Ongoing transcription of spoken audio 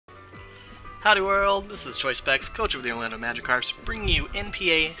Howdy world, this is Choice Specs, coach of the Orlando Magikarps, bringing you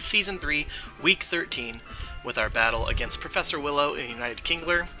NPA Season 3, Week 13, with our battle against Professor Willow and United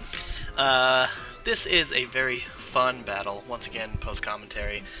Kingler. This is a very fun battle, once again,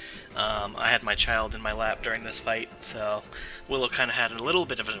 post-commentary. I had my child in my lap during this fight, so Willow kind of had a little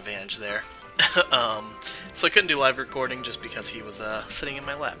bit of an advantage there. So I couldn't do live recording just because he was sitting in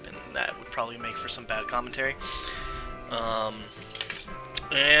my lap, and that would probably make for some bad commentary.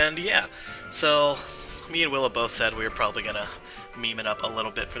 And yeah, so me and Willow both said we were probably gonna meme it up a little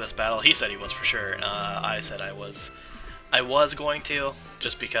bit for this battle. He said he was for sure. I said I was going to,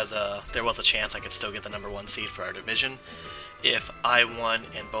 just because there was a chance I could still get the #1 seed for our division if I won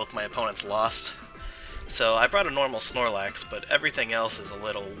and both my opponents lost. So I brought a normal Snorlax, but everything else is a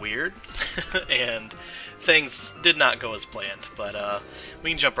little weird, and things did not go as planned. But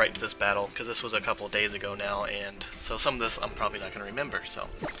we can jump right into this battle, because this was a couple of days ago now, and so some of this I'm probably not going to remember. So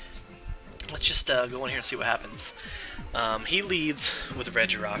let's just go in here and see what happens. He leads with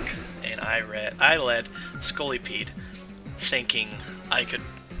Regirock, and I led Scolipede, thinking I could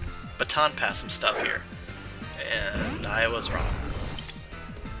baton pass some stuff here, and I was wrong.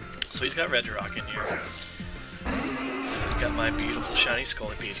 So he's got Regirock in here. I've got my beautiful shiny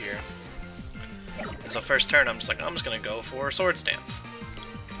Scolipede here. And so first turn, I'm just gonna go for Swords Dance,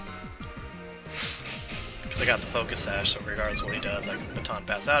 because I got the Focus Sash, so regardless of what he does, I can baton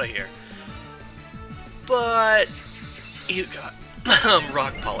pass out of here. But he got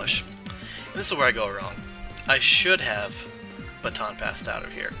Rock Polish. And this is where I go wrong. I should have baton passed out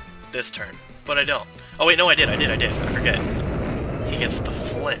of here this turn, but I don't. Oh wait, no, I did. I forget. He gets the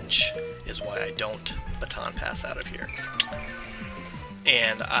flinch, is why I don't baton pass out of here.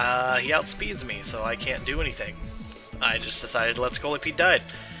 And he outspeeds me, so I can't do anything. I just decided to let Scolipede die.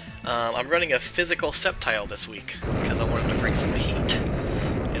 I'm running a physical Sceptile this week, because I wanted to bring some heat.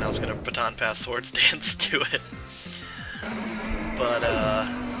 And I was going to baton pass Swords Dance to it. But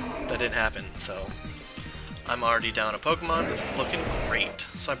that didn't happen, so I'm already down a Pokemon. This is looking great.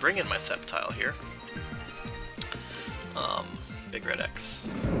 So I bring in my Sceptile here. Big Red X.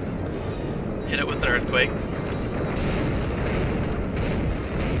 Hit it with an Earthquake.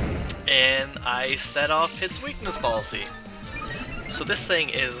 And I set off its weakness policy. So this thing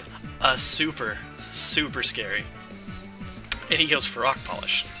is a super scary. And he goes for Rock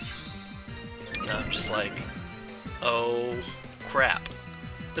Polish. And I'm just like, oh crap.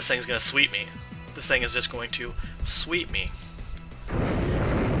 This thing's gonna sweep me. This thing is just going to sweep me.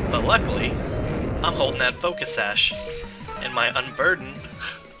 But luckily, I'm holding that Focus Sash. And my Unburden,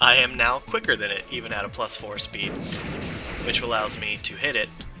 I am now quicker than it, even at a +4 speed, which allows me to hit it.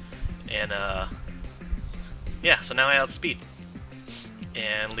 And yeah, so now I outspeed.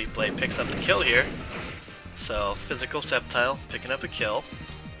 And Leaf Blade picks up the kill here. So physical Sceptile picking up a kill.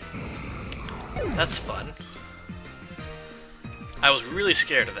 That's fun. I was really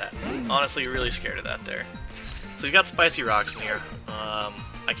scared of that. Honestly, really scared of that there. So he's got Spicy Rocks in here.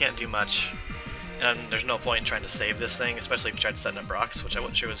 I can't do much. And there's no point in trying to save this thing, especially if you tried to set up rocks, which I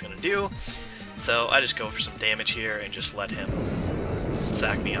wasn't sure was going to do. So I just go for some damage here and just let him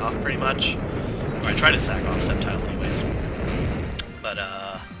sack me off pretty much. Or I try to sack off Sceptile anyways. But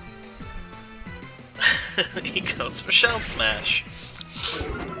he goes for Shell Smash.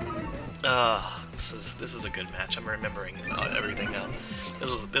 This is a good match. I'm remembering everything now.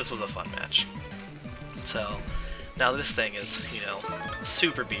 This was a fun match. So now this thing is, you know,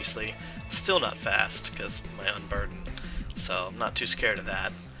 super beastly. Still not fast, because my Unburden, so I'm not too scared of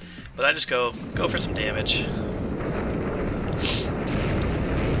that. But I just go for some damage. If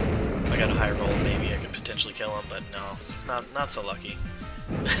I got a high roll, maybe I could potentially kill him, but no, not so lucky.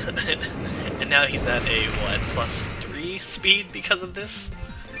 And now he's at a, what, +3 speed because of this?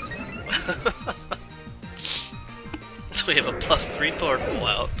 So we have a +3 Torkoal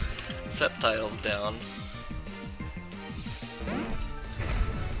out. Sceptile's down.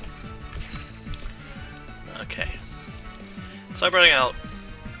 Okay, so I brought out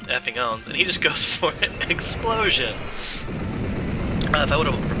effing Owns, and he just goes for an Explosion. If I would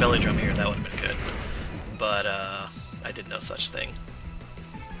have Belly Drum here, that would have been good, but I did no such thing.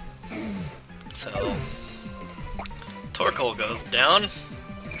 So Torkoal goes down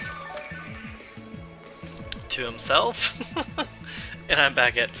to himself, and I'm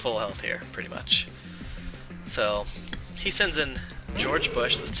back at full health here, pretty much. So he sends in George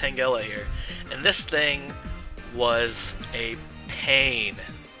Bush, this Tangela here, and this thing was a pain.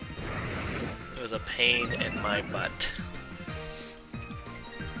 It was a pain in my butt.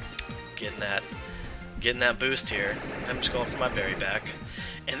 Getting that boost here. I'm just going for my berry back.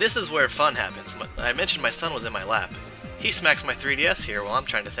 And this is where fun happens. I mentioned my son was in my lap. he smacks my 3DS here while I'm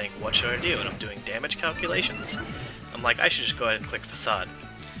trying to think, what should I do? And I'm doing damage calculations. I'm like, I should just go ahead and click Facade.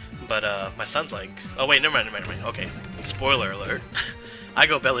 But my son's like, oh wait, never mind. Okay, spoiler alert. I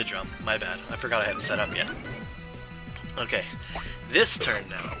go belly drum. My bad. I forgot I hadn't set up yet. Okay, this turn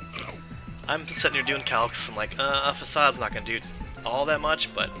now. I'm sitting here doing calcs. I'm like, Facade's not gonna do all that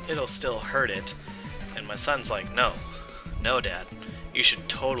much, but it'll still hurt it. And my son's like, no, Dad, you should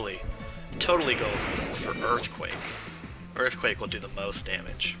totally go for Earthquake. Earthquake will do the most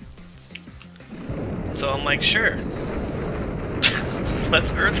damage. So I'm like, sure.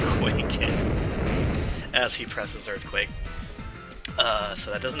 Let's Earthquake it. As he presses Earthquake.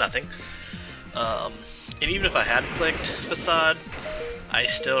 So that does nothing. And even if I had clicked Facade, I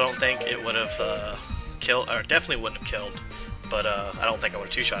still don't think it would have killed, or definitely wouldn't have killed. But I don't think I would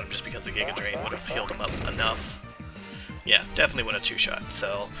have two-shot him just because the Giga Drain would have healed him up enough. Yeah, definitely would have two-shot.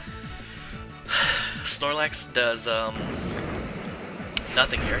 So Snorlax does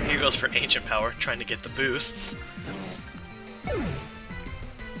nothing here. He goes for Ancient Power, trying to get the boosts.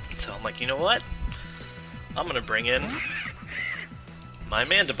 So I'm like, you know what? I'm gonna bring in my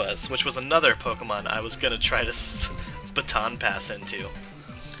Mandibuzz, which was another Pokemon I was gonna try to baton pass into.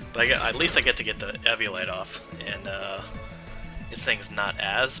 But at least I get to get the Eviolite off, and this thing's not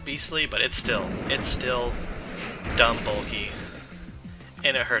as beastly, but it's still dumb bulky,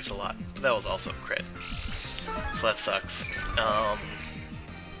 and it hurts a lot. But that was also a crit, so that sucks.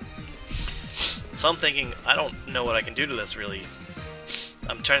 So I'm thinking, I don't know what I can do to this really.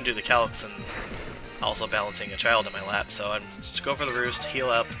 I'm trying to do the calcs and also balancing a child in my lap, so I'm just go for the roost, heal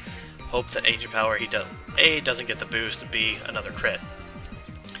up, hope that Ancient Power he doesn't get the boost, and B, another crit.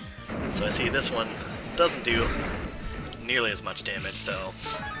 So I see this one doesn't do nearly as much damage, so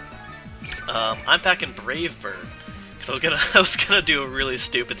I'm packing Brave Bird because I was gonna do a really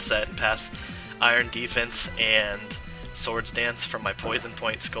stupid set and pass Iron Defense and Swords Dance from my Poison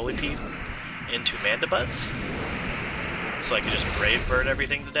Point Scolipede into Mandibuzz, so I could just Brave Bird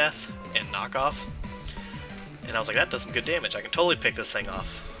everything to death and knock off. And I was like, that does some good damage. I can totally pick this thing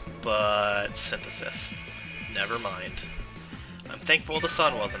off. But Synthesis, never mind. I'm thankful the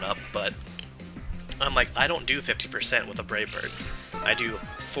sun wasn't up, but I'm like, I don't do 50% with a Brave Bird. I do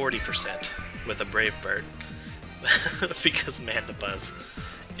 40% with a Brave Bird because Mandibuzz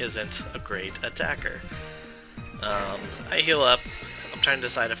isn't a great attacker. I heal up. I'm trying to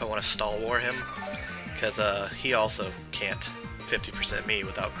decide if I want to Stall War him, because he also can't 50% me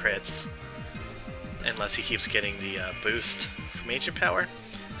without crits, unless he keeps getting the boost from Ancient Power.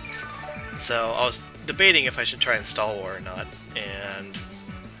 So I was debating if I should try and Stall War or not, and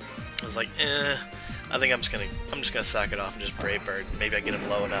I was like, I think I'm just gonna sack it off and just Brave Bird. Maybe I get him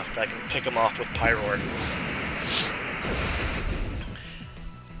low enough that I can pick him off with Pyroar.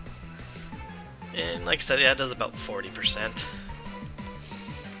 And like I said, yeah, it does about 40%.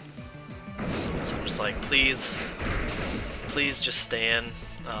 So I'm just like, please just stay in.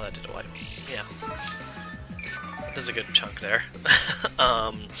 Oh, that did a wipe. Yeah. There's a good chunk there.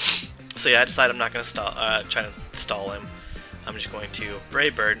 So yeah, I decided I'm not going to try to stall him. I'm just going to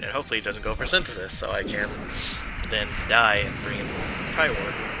Brave Bird, and hopefully he doesn't go for Synthesis, so I can then die and bring in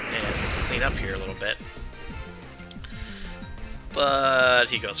Pyroar and clean up here a little bit. But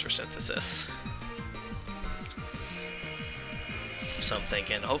he goes for Synthesis. So I'm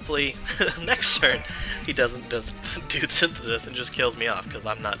thinking, hopefully next turn he doesn't do Synthesis and just kills me off, because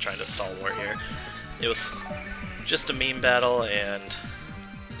I'm not trying to Stall War here. It was just a meme battle, and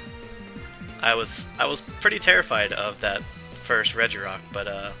I was pretty terrified of that first Regirock,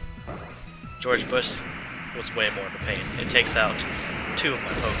 but George Bush was way more of a pain. It takes out two of my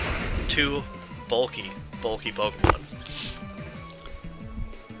Pokemon. Two bulky Pokemon.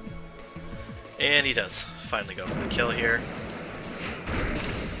 And he does finally go for the kill here.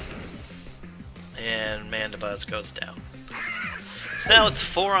 And Mandibuzz goes down. So now it's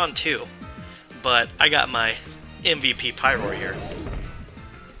 4-on-2, but I got my MVP Pyroar here.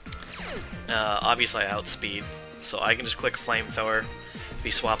 Obviously I outspeed, so I can just click Flamethrower. If he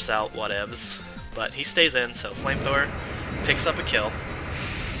swaps out, whatevs. But he stays in, so Flamethrower picks up a kill,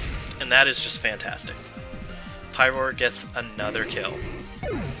 and that is just fantastic. Pyroar gets another kill.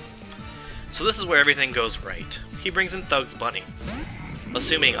 So this is where everything goes right. He brings in Thug's Bunny,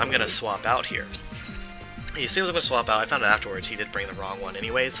 assuming I'm going to swap out here. He assumes I'm going to swap out. I found out afterwards he did bring the wrong one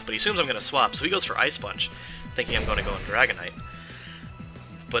anyways, but he assumes I'm going to swap, so he goes for Ice Punch, thinking I'm going to go in Dragonite.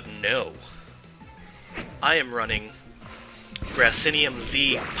 But no. I am running Grassinium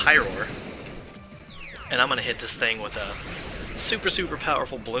Z Pyroar, and I'm going to hit this thing with a super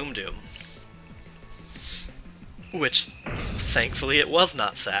powerful Bloom Doom. Which, thankfully, it was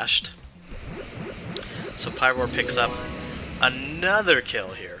not sashed. So Pyroar picks up another kill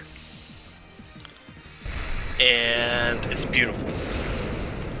here. And it's beautiful.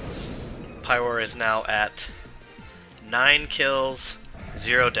 Pyroar is now at 9 kills,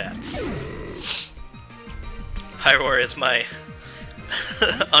 0 deaths. Pyroar is my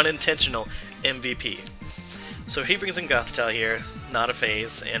unintentional MVP. So he brings in Gothitelle here, not a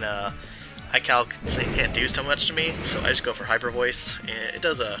phase, and I say it can't do so much to me, so I just go for Hyper Voice, and it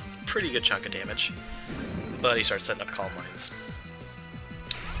does a pretty good chunk of damage. But he starts setting up Calm Minds.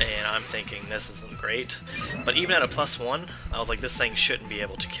 And I'm thinking this isn't great. But even at a +1, I was like, this thing shouldn't be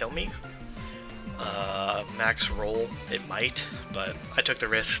able to kill me. Max roll, it might, but I took the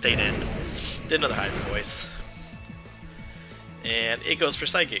risk, stayed in, did another Hyper Voice. And it goes for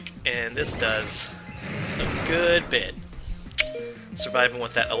Psychic, and this does a good bit. Surviving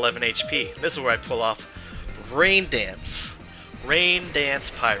with that 11 HP. This is where I pull off Rain Dance. Rain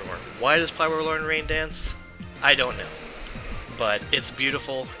Dance Pyroar. Why does Pyroar learn Rain Dance? I don't know. But it's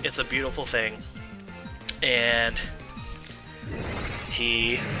beautiful. It's a beautiful thing. And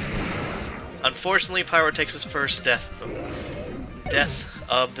he... Unfortunately, Pyroar takes his first death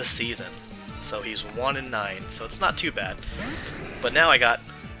of the season. So he's 1-9, so it's not too bad. But now I got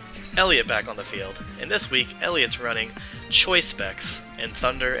Elliot back on the field. And this week, Elliot's running Choice Specs and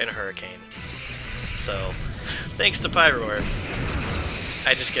Thunder and Hurricane. So, thanks to Pyroar,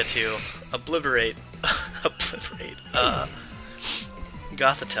 I just get to obliterate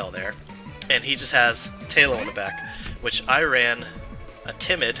Gothitelle there. And he just has Tailo in the back, which I ran a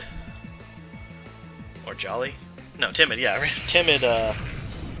Timid, or Jolly? No, Timid, yeah, I ran Timid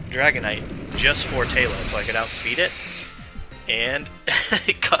Dragonite just for Tailo, so I could outspeed it. And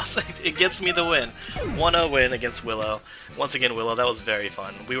it gets me the win. 1-0 win against Willow. Once again, Willow, that was very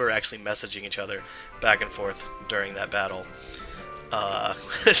fun. We were actually messaging each other back and forth during that battle.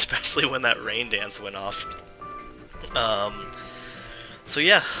 Especially when that Rain Dance went off. So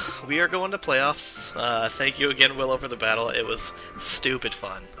yeah, we are going to playoffs. Thank you again, Willow, for the battle. It was stupid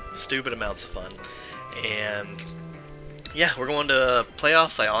fun. Stupid amounts of fun. And yeah, we're going to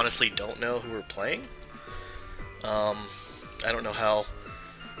playoffs. I honestly don't know who we're playing. I don't know how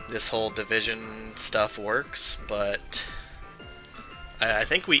this whole division stuff works, but I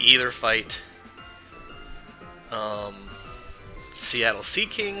think we either fight Seattle Sea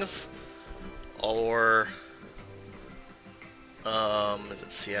Kings or is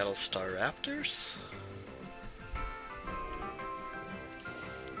it Seattle Star Raptors?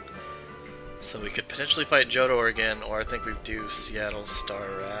 So we could potentially fight Johto again, or I think we do Seattle Star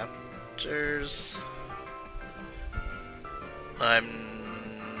Raptors.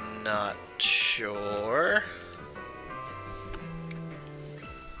 I'm not sure.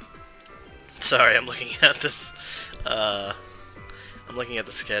 Sorry, I'm looking at this. I'm looking at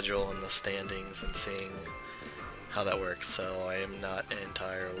the schedule and the standings and seeing how that works. So I am not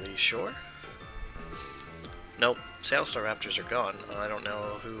entirely sure. Nope, Seattle Star Raptors are gone. I don't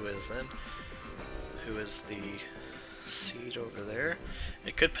know who is then. Who is the seed over there?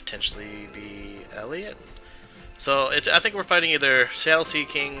 It could potentially be Elliot. So I think we're fighting either Seattle Sea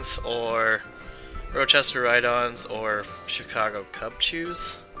Kings or Rochester Rhydons or Chicago Cub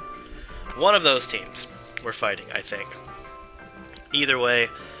Chews. One of those teams we're fighting, I think. Either way,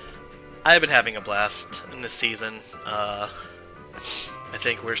 I've been having a blast in this season. I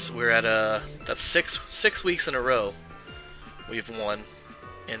think we're at that's six weeks in a row we've won,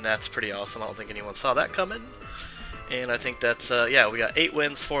 and that's pretty awesome. I don't think anyone saw that coming. And I think that's, yeah, we got 8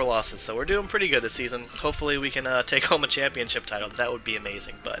 wins, 4 losses, so we're doing pretty good this season. Hopefully we can take home a championship title. That would be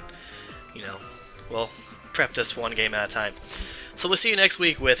amazing, but, you know, we'll prep this one game at a time. So we'll see you next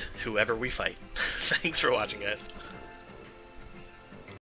week with whoever we fight. Thanks for watching, guys.